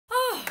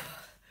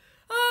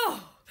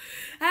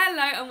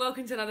Hi and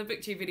welcome to another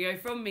booktube video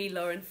from me,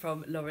 Lauren,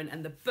 from Lauren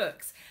and the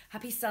Books.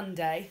 Happy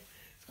Sunday.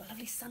 It's got a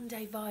lovely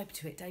Sunday vibe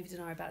to it. David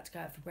and I are about to go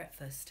out for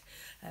breakfast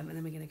and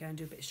then we're going to go and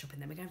do a bit of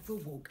shopping. Then we're going for a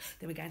walk.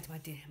 Then we're going to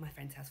my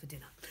friend's house for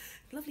dinner.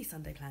 Lovely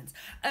Sunday plans.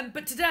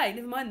 But today,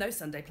 never mind those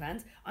Sunday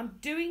plans, I'm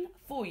doing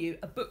for you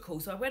a book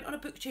haul. So I went on a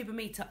booktuber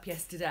meetup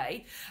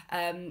yesterday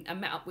and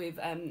met up with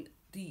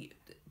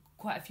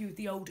quite a few of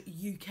the old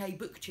UK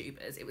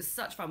booktubers. It was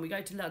such fun. We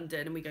go to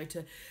London and we go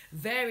to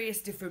various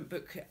different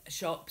book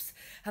shops,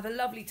 have a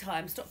lovely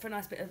time, stop for a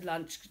nice bit of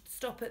lunch,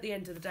 stop at the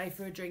end of the day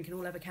for a drink and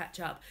all have a catch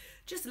up.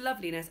 Just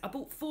loveliness. I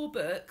bought 4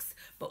 books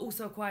but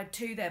also acquired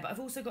 2 there, but I've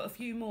also got a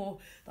few more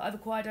that I've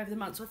acquired over the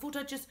month, so I thought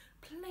I'd just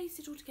place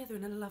it all together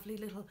in a lovely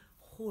little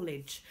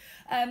haulage.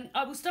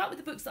 I will start with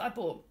the books that I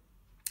bought.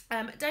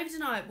 David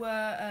and I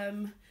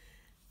were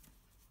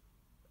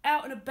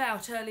out and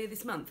about earlier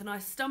this month and I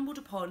stumbled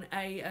upon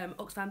a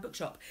Oxfam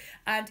bookshop,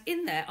 and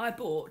in there I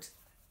bought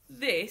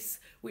this,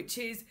 which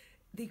is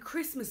the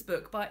Christmas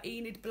book by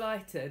Enid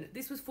Blyton.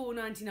 This was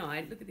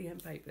 £4.99. Look at the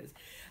end papers.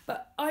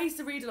 But I used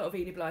to read a lot of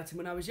Enid Blyton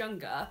when I was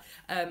younger.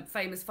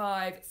 Famous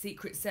Five,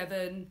 Secret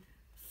Seven,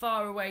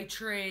 Faraway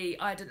Tree.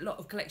 I had a lot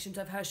of collections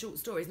of her short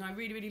stories and I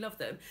really, really loved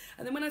them.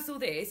 And then when I saw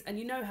this, and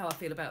you know how I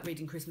feel about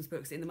reading Christmas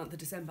books in the month of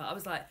December, I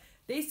was like,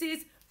 this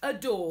is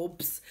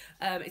adorbs.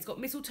 It's got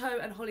mistletoe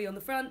and holly on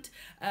the front,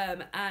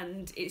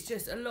 and it's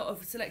just a lot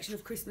of selection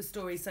of Christmas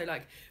stories. So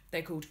like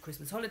they're called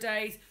Christmas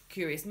Holidays,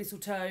 Curious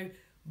Mistletoe,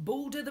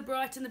 Balder the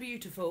Bright and the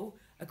Beautiful,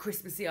 A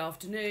Christmassy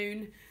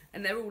Afternoon,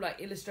 and they're all like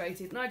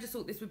illustrated, and I just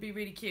thought this would be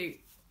really cute,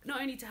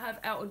 not only to have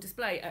out on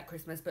display at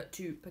Christmas but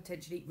to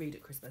potentially read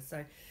at Christmas.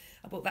 So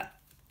I bought that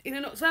in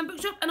an Oxfam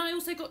bookshop. And I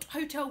also got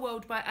Hotel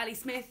World by Ali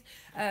Smith.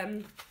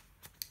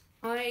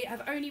 I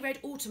have only read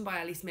Autumn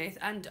by Ali Smith,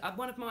 and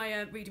one of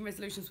my reading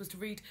resolutions was to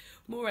read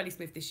more Ali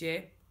Smith this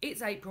year.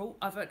 It's April,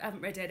 I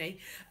haven't read any,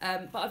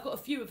 but I've got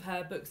a few of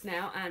her books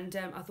now, and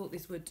I thought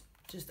this would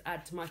just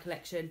add to my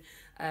collection.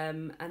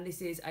 And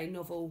this is a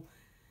novel.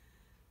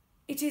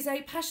 It is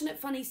a passionate,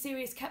 funny,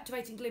 serious,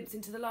 captivating glimpse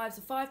into the lives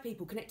of 5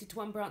 people connected to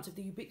one branch of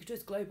the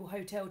ubiquitous global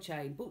hotel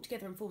chain. Brought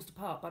together and forced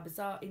apart by a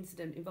bizarre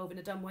incident involving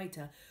a dumb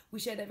waiter, we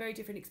share their very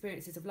different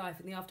experiences of life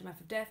in the aftermath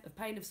of death, of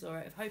pain, of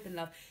sorrow, of hope and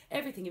love,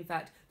 everything, in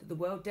fact, that the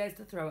world dares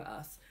to throw at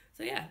us.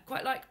 So yeah,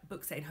 quite like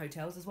books set in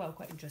hotels as well,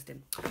 quite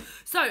interesting.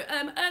 So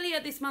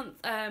earlier this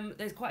month,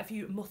 there's quite a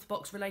few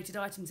Mothbox related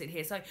items in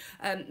here. So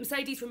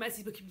Mercedes from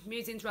Mercy's Book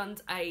Musings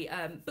runs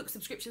a book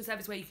subscription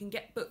service where you can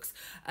get books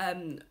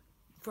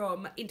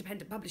from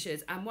independent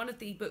publishers, and one of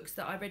the books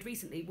that I read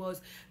recently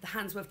was The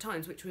Handsworth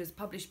Times, which was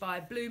published by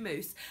Blue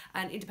Moose,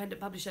 an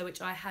independent publisher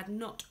which I had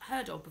not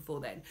heard of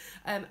before then.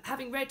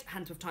 Having read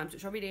Handsworth Times,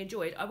 which I really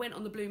enjoyed, I went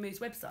on the Blue Moose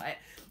website,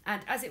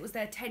 and as it was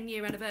their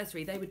 10-year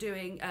anniversary, they were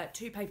doing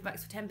 2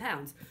 paperbacks for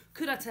 £10.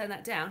 Could I turn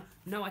that down?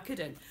 No, I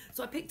couldn't.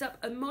 So I picked up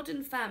A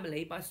Modern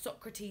Family by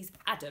Socrates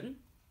Adam.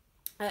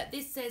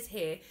 This says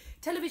here,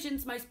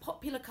 television's most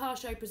popular car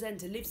show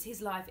presenter lives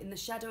his life in the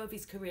shadow of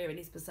his career and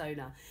his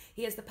persona.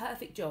 He has the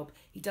perfect job.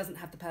 He doesn't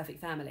have the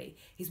perfect family.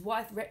 His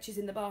wife retches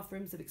in the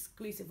bathrooms of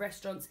exclusive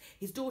restaurants.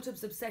 His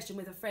daughter's obsession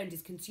with a friend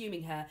is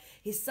consuming her.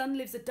 His son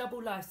lives a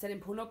double life, selling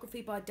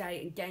pornography by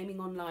day and gaming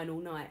online all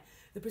night.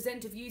 The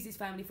presenter views his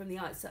family from the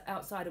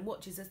outside and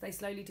watches as they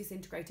slowly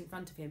disintegrate in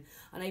front of him,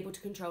 unable to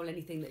control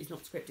anything that is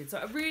not scripted. So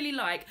I really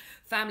like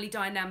family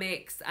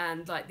dynamics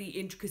and like the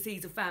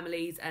intricacies of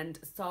families and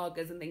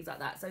sagas and things like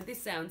that. So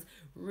this sounds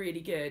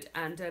really good,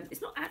 and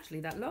it's not actually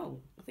that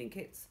long. I think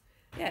it's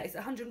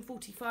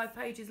 145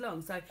 pages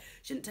long, so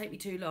shouldn't take me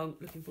too long.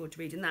 Looking forward to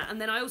reading that. And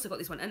then I also got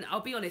this one, and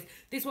I'll be honest,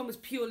 this one was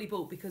purely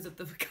bought because of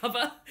the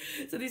cover.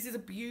 So this is a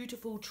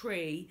beautiful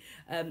tree,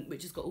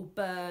 which has got all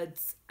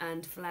birds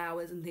and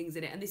flowers and things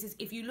in it. And this is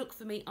If You Look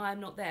For Me, I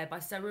Am Not There by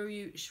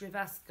Saroyu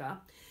Srivaska.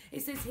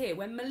 It says here,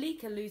 when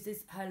Malika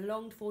loses her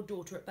longed-for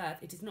daughter at birth,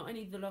 it is not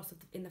only the loss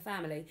in the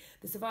family.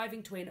 The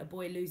surviving twin, a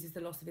boy, loses the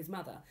loss of his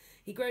mother.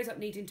 He grows up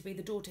needing to be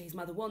the daughter his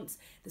mother wants,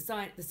 the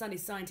son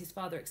is signed his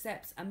father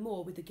accepts, and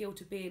more, with the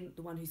guilt of being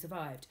the one who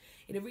survived.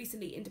 In a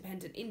recently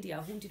independent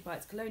India, haunted by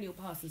its colonial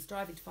past and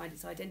striving to find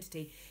its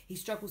identity, he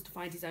struggles to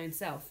find his own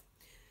self.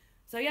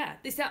 So yeah,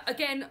 this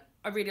again,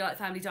 I really like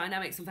family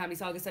dynamics and family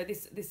sagas, so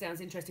this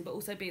sounds interesting, but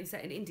also being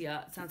set in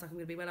India, sounds like I'm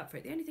going to be well up for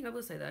it. The only thing I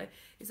will say, though,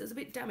 is it was a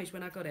bit damaged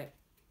when I got it.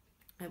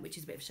 Which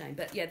is a bit of a shame,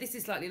 but yeah, this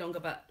is slightly longer,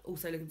 but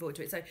also looking forward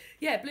to it. So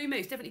yeah, Blue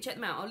Moose, definitely check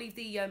them out. I'll leave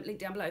the link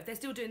down below. If they're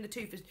still doing the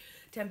 2 for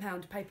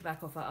 £10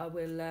 paperback offer, I'll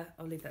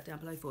leave that down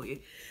below for you.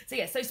 So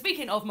yeah, so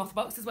speaking of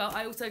Mothbox as well,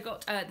 I also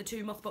got the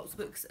 2 Mothbox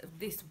books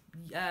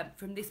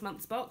from this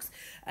month's box.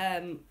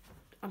 I'm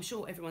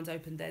sure everyone's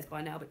opened theirs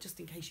by now, but just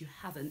in case you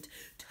haven't,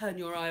 turn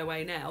your eye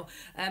away now.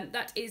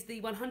 That is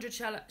the 100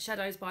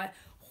 Shadows by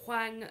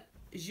Hwang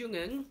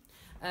Jungeung.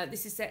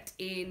 This is set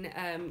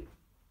in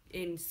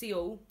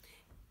Seoul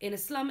In a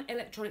slum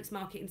electronics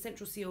market in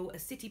central Seoul, a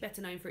city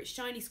better known for its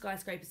shiny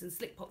skyscrapers and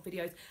slick pop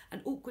videos,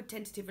 an awkward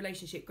tentative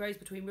relationship grows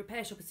between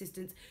repair shop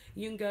assistants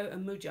Yoongo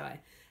and Mujai.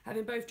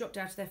 Having both dropped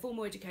out of their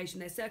formal education,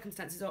 their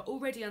circumstances are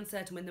already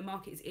uncertain when the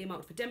market is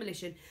earmarked for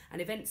demolition,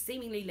 and events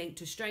seemingly linked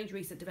to strange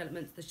recent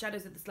developments, the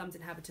shadows of the slum's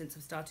inhabitants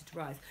have started to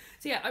rise.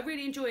 So yeah, I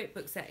really enjoy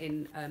books set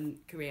in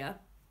Korea.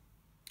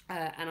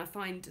 And I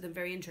find them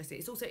very interesting.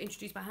 It's also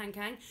introduced by Han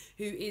Kang,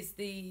 who is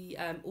the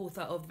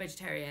author of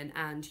Vegetarian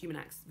and Human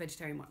Acts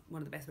Vegetarian,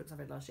 one of the best books I've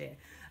read last year.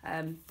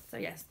 So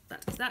yes,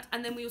 that is that.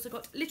 And then we also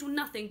got Little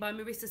Nothing by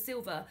Marissa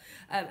Silva.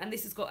 And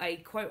this has got a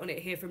quote on it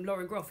here from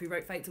Lauren Groff, who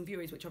wrote Fates and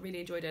Furies, which I really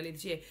enjoyed earlier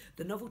this year.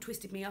 The novel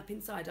twisted me up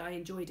inside. I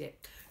enjoyed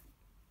it.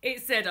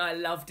 It said I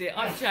loved it.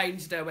 I've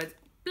changed her. Went,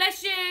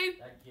 bless you.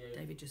 Thank you.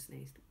 David just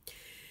sneezed.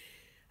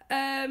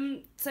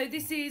 So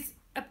this is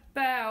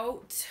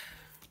about...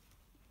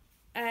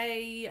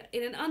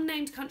 in an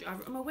unnamed country,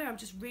 I'm aware I'm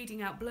just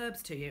reading out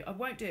blurbs to you. I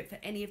won't do it for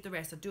any of the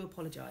rest, I do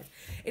apologise.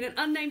 In an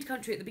unnamed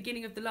country at the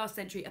beginning of the last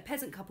century, a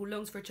peasant couple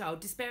longs for a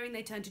child. Despairing,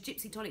 they turn to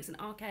gypsy tonics and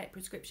archaic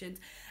prescriptions,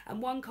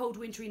 and one cold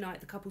wintry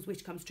night the couple's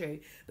wish comes true.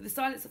 But the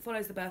silence that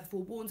follows the birth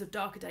forewarns of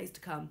darker days to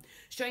come.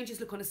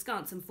 Strangers look on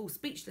askance and fall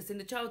speechless in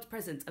the child's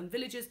presence, and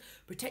villagers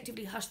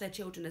protectively hush their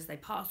children as they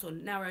pass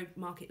on narrow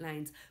market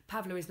lanes.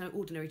 Pavla is no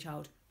ordinary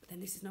child, but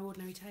then this is no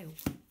ordinary tale.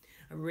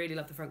 I really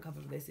love the front cover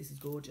of this. This is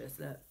gorgeous.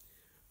 Look.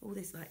 All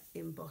this like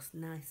embossed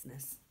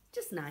niceness.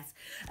 Just nice.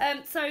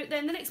 So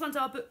then the next ones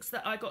are books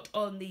that I got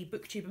on the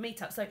BookTuber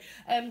meetup. So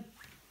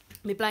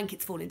my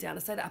blanket's falling down.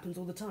 I say that happens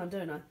all the time,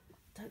 don't I?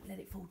 Don't let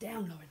it fall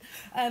down,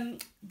 Lauren.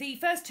 The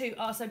first two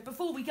are, so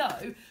before we go,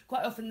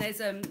 quite often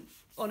there's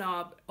on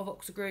our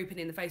Voxer group and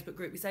in the Facebook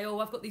group, we say, oh,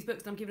 I've got these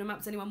books and I'm giving them up.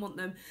 Does anyone want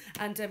them?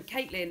 And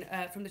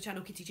Caitlin from the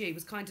channel Kitty G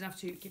was kind enough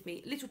to give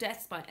me Little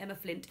Deaths by Emma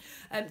Flint.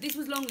 This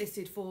was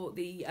longlisted for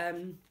the...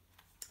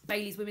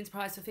 Bailey's Women's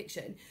Prize for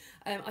Fiction.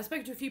 I've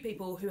spoken to a few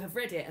people who have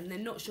read it and they're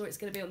not sure it's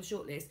going to be on the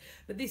shortlist,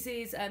 but this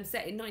is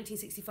set in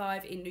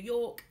 1965 in New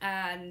York,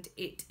 and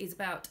it is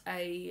about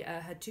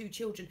her two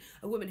children,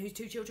 a woman whose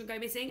two children go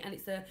missing, and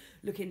it's a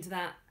look into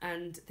that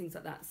and things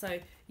like that. So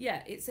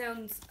yeah, it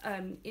sounds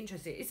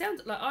interesting. It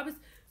sounds like, I was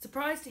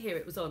surprised to hear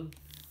it was on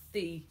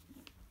the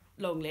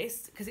long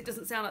list, because it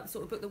doesn't sound like the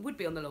sort of book that would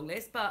be on the long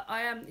list, but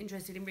I am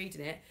interested in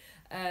reading it.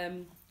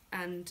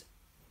 And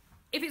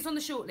if it's on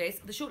the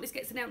shortlist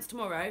gets announced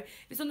tomorrow.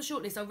 If it's on the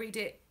shortlist, I'll read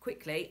it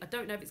quickly. I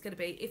don't know if it's going to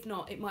be. If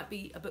not, it might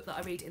be a book that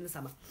I read in the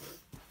summer.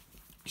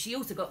 She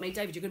also got me,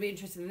 David, you're going to be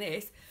interested in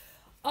this,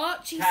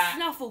 Archie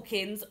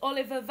Snufflekins,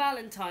 Oliver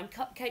Valentine,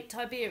 Cupcake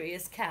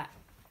Tiberius Cat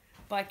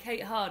by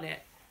Kate Harnett.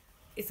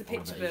 It's a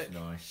picture book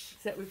nice.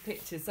 Set with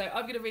pictures. So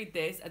I'm going to read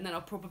this and then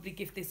I'll probably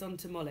gift this on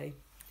to Molly.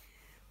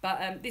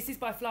 But this is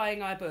by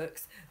Flying Eye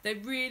Books. They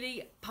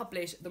really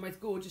publish the most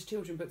gorgeous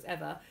children's books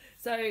ever.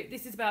 So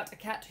this is about a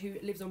cat who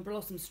lives on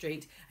Blossom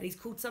Street, and he's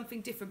called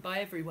something different by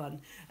everyone.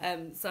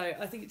 So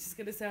I think it's just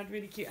going to sound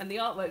really cute. And the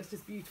artwork's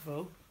just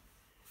beautiful.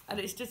 And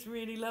it's just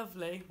really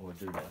lovely. Oh, I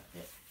do that,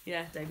 yeah.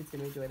 Yeah, David's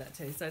going to enjoy that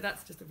too. So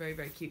that's just a very,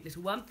 very cute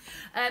little one.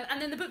 And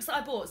then the books that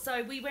I bought.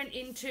 So we went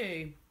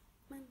into...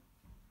 1,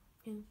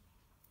 2,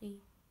 3,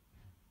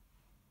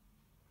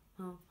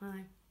 4, 5,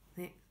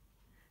 6...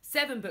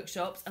 7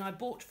 bookshops, and I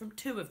bought from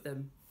 2 of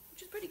them,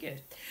 which is pretty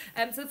good.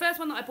 So the first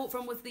one that I bought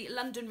from was the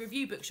London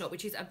Review Bookshop,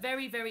 which is a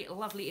very, very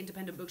lovely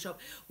independent bookshop,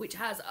 which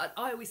has,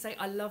 I always say,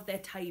 I love their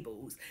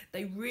tables.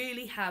 They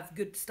really have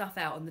good stuff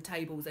out on the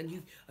tables, and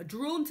you are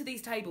drawn to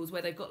these tables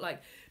where they've got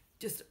like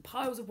just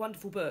piles of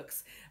wonderful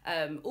books,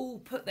 all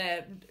put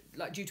there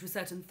like due to a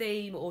certain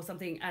theme or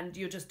something, and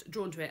you're just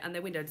drawn to it, and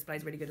their window display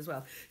is really good as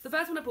well. So the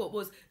first one I bought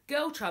was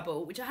Girl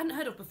Trouble, which I hadn't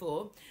heard of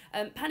before,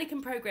 Panic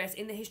and Progress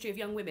in the History of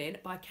Young Women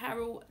by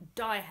Carol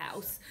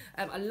Dyehouse.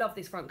 I love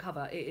this front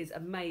cover, it is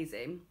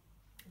amazing.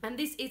 And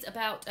this is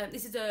about,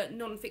 this is a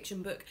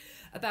non-fiction book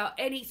about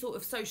any sort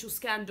of social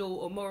scandal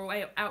or moral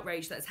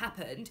outrage that's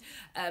happened.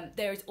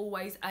 There is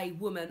always a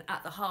woman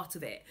at the heart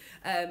of it.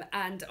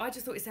 And I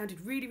just thought it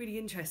sounded really, really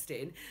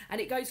interesting.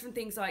 And it goes from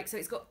things like, so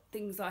it's got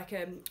things like...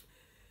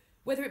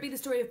 whether it be the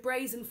story of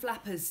brazen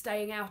flappers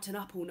staying out and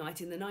up all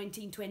night in the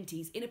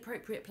 1920s,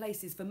 inappropriate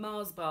places for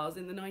Mars bars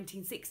in the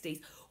 1960s,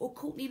 or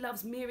Courtney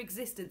Love's mere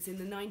existence in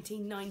the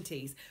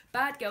 1990s,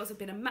 bad girls have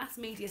been a mass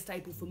media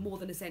staple for more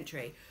than a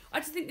century.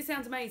 I just think this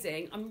sounds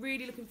amazing. I'm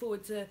really looking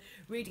forward to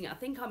reading it. I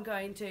think I'm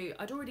going to,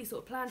 I'd already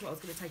sort of planned what I was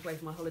going to take away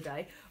from my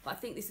holiday, but I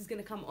think this is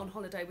going to come on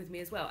holiday with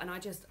me as well. And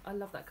I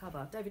love that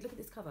cover. David, look at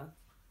this cover.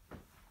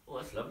 Oh,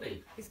 that's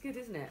lovely. It's good,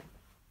 isn't it?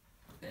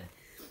 Yeah.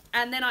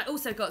 And then I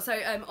also got, so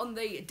on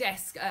the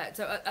desk,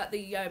 so at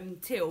the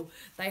till,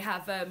 they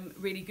have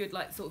really good,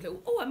 like, sort of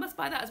little, oh, I must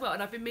buy that as well.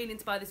 And I've been meaning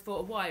to buy this for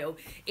a while.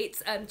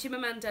 It's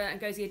Chimamanda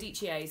Ngozi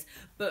Adichie's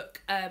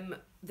book.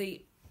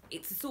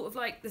 It's sort of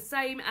like the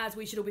same as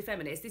We Should All Be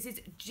Feminists. This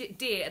is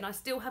Dear, and I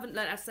still haven't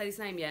learned how to say this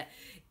name yet.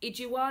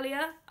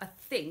 Ijewalia, I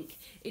think.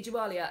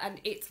 Ijewalia,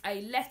 and it's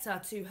a letter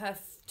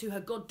to her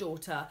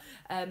goddaughter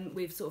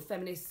with sort of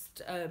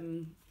feminist...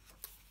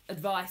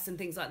 advice and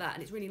things like that,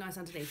 and it's really nice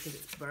underneath because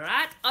it's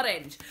bright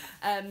orange.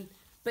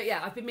 But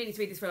yeah, I've been meaning to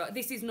read this for a lot.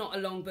 This is not a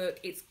long book.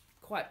 It's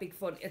quite big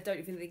font. I don't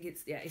even think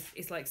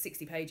it's like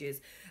 60 pages.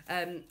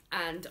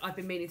 And I've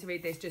been meaning to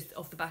read this just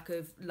off the back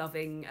of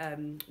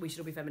loving We Should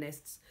All Be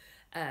Feminists.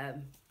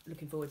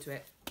 Looking forward to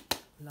it.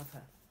 Love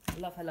her.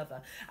 Love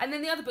her. And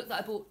then the other book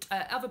that I bought,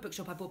 other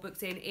bookshop I bought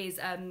books in is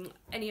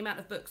Any Amount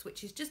of Books,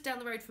 which is just down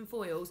the road from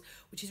Foyles,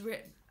 which is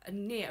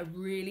near a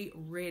really,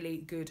 really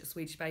good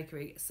Swedish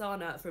bakery.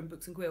 Sana from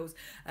Books and Quills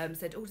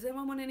said, oh, does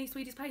anyone want any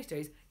Swedish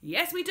pastries?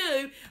 Yes, we do.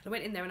 And I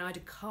went in there and I had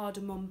a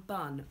cardamom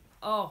bun.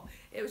 Oh,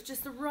 it was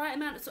just the right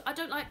amount of... I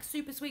don't like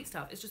super sweet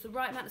stuff. It's just the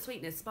right amount of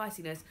sweetness,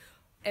 spiciness,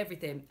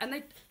 everything. And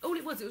it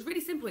was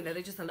really simple in there.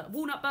 They just had like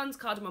walnut buns,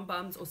 cardamom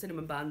buns, or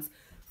cinnamon buns.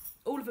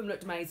 All of them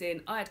looked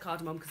amazing. I had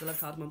cardamom because I love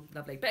cardamom.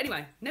 Lovely. But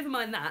anyway, never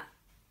mind that.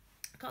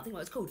 I can't think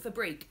what it's called.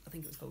 Fabrique, I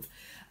think it was called.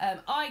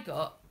 I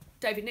got...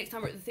 David, next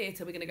time we're at the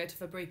theatre, we're going to go to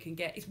Fabrique and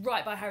get... It's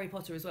right by Harry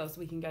Potter as well,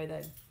 so we can go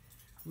there.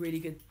 Really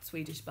good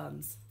Swedish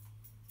buns.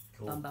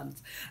 Cool.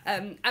 Buns.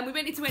 And we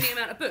went into Any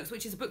Amount of Books,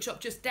 which is a bookshop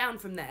just down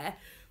from there,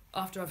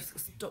 after I've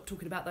stopped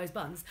talking about those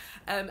buns.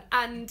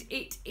 And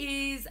it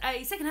is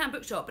a second-hand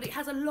bookshop, but it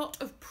has a lot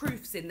of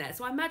proofs in there.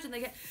 So I imagine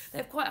they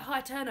have quite a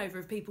high turnover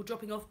of people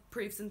dropping off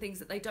proofs and things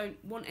that they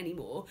don't want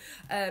anymore.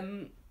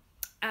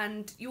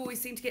 And you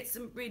always seem to get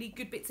some really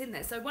good bits in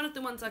there. So one of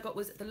the ones I got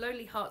was The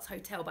Lonely Hearts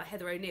Hotel by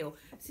Heather O'Neill.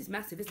 This is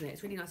massive, isn't it?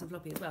 It's really nice and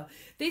floppy as well.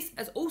 This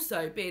has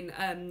also been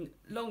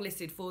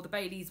longlisted for the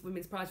Bailey's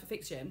Women's Prize for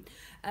Fiction.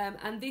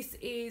 And this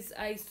is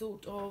a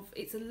sort of...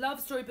 It's a love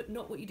story, but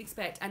not what you'd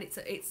expect. And it's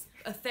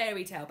a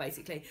fairy tale,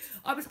 basically.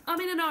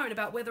 I'm in an iron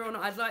about whether or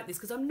not I'd like this,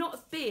 because I'm not a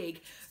big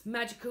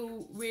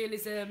magical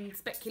realism,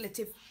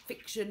 speculative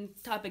fiction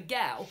type of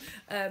gal.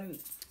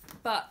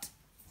 But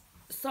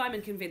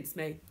Simon convinced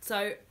me.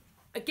 So...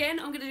 Again,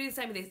 I'm going to do the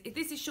same with this. If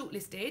this is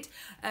shortlisted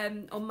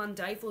on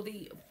Monday for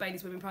the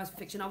Bailey's Women Prize for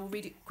Fiction, I will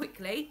read it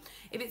quickly.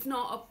 If it's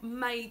not,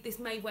 this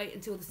may wait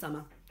until the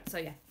summer. So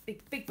yeah,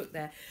 big book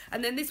there.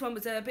 And then this one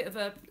was a bit of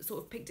a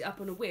sort of picked it up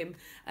on a whim.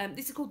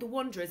 This is called The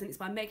Wanderers and it's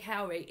by Meg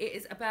Howry. It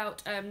is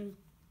about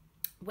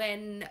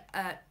when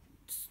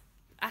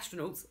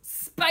astronauts,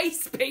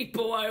 space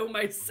people, I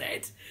almost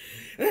said.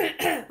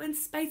 when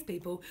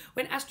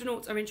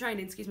astronauts are in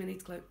training, excuse me, I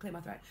need to clear my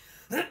throat.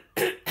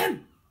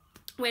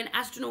 When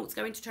astronauts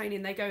go into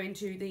training, they go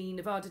into the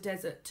Nevada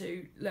desert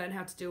to learn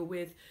how to deal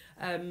with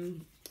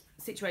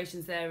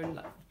situations there and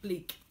like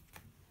bleak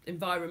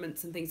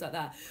environments and things like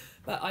that.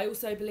 But I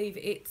also believe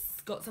it's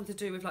got something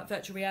to do with like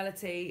virtual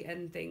reality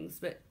and things.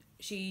 But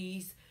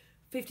she's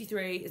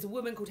 53. There's a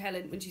woman called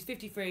Helen. When she's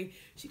 53,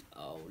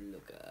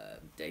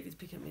 David's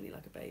picking at Minnie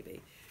like a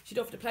baby. She'd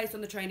offered a place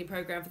on the training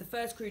program for the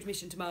first crewed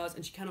mission to Mars,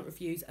 and she cannot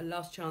refuse a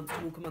last chance to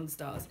walk among the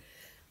stars.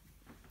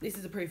 This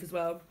is a proof as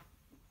well.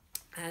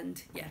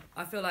 And yeah,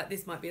 I feel like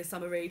this might be a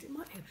summer read.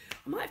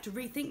 I might have to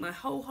rethink my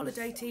whole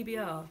holiday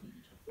TBR.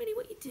 Minnie,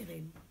 what are you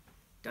doing?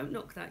 Don't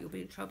knock that, you'll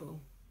be in trouble.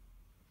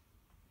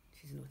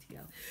 She's a naughty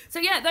girl. So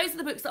yeah, those are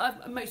the books that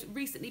I've most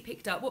recently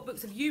picked up. What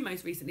books have you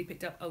most recently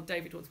picked up? Oh,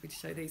 David wants me to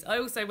show these. I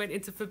also went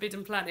into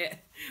Forbidden Planet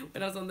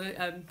when I was on the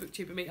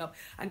BookTuber meetup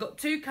and got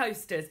 2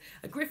 coasters.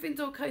 A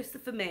Gryffindor coaster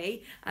for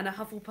me and a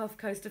Hufflepuff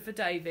coaster for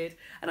David.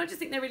 And I just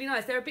think they're really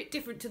nice. They're a bit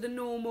different to the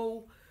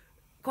normal...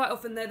 Quite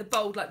often they're the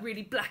bold, like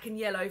really black and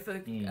yellow for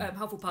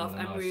Hufflepuff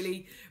and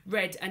really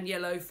red and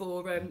yellow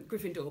for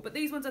Gryffindor. But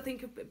these ones I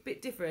think are a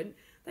bit different.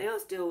 They are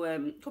still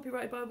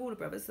copyrighted by Warner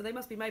Brothers, so they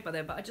must be made by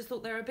them. But I just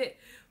thought they're a bit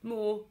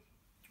more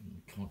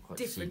Can't quite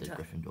different. see the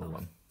Gryffindor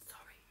one.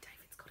 Sorry,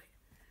 David's got it.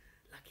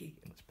 Lucky.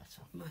 It's better.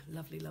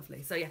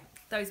 Lovely. So yeah,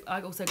 those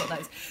I also got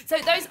those. So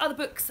those are the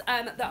books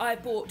that I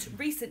bought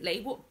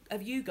recently. What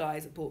have you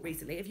guys bought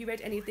recently? Have you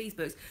read any of these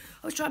books?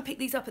 I was trying to pick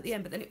these up at the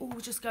end, but then it all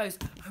just goes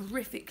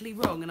horrifically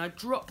wrong, and I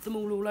drop them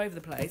all over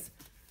the place.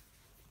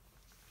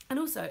 And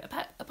also,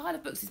 a pile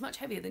of books is much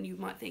heavier than you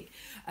might think.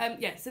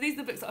 Yeah, so these are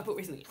the books that I bought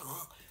recently.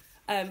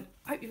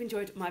 Hope you've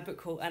enjoyed my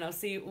book haul, and I'll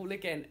see you all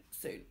again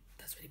soon.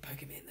 That's really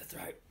poking me in the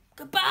throat.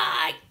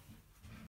 Goodbye.